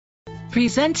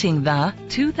Presenting the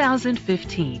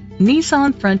 2015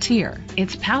 Nissan Frontier.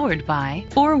 It's powered by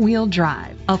four-wheel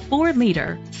drive, a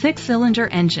 4-liter, 6-cylinder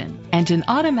engine, and an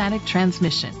automatic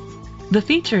transmission. The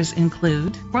features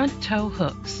include front tow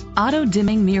hooks,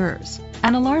 auto-dimming mirrors,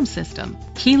 an alarm system,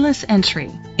 keyless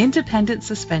entry, independent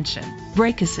suspension,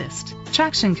 brake assist,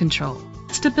 traction control,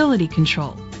 stability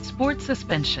control, sport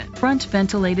suspension, front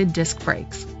ventilated disc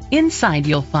brakes. Inside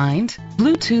you'll find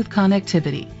Bluetooth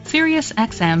connectivity, Sirius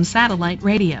XM satellite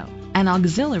radio, an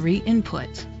auxiliary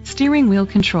input, steering wheel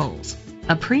controls,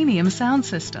 a premium sound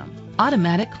system,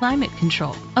 automatic climate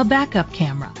control, a backup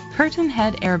camera, curtain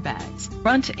head airbags,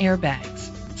 front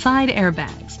airbags, side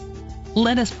airbags.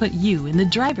 Let us put you in the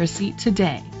driver's seat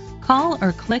today. Call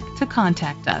or click to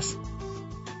contact us.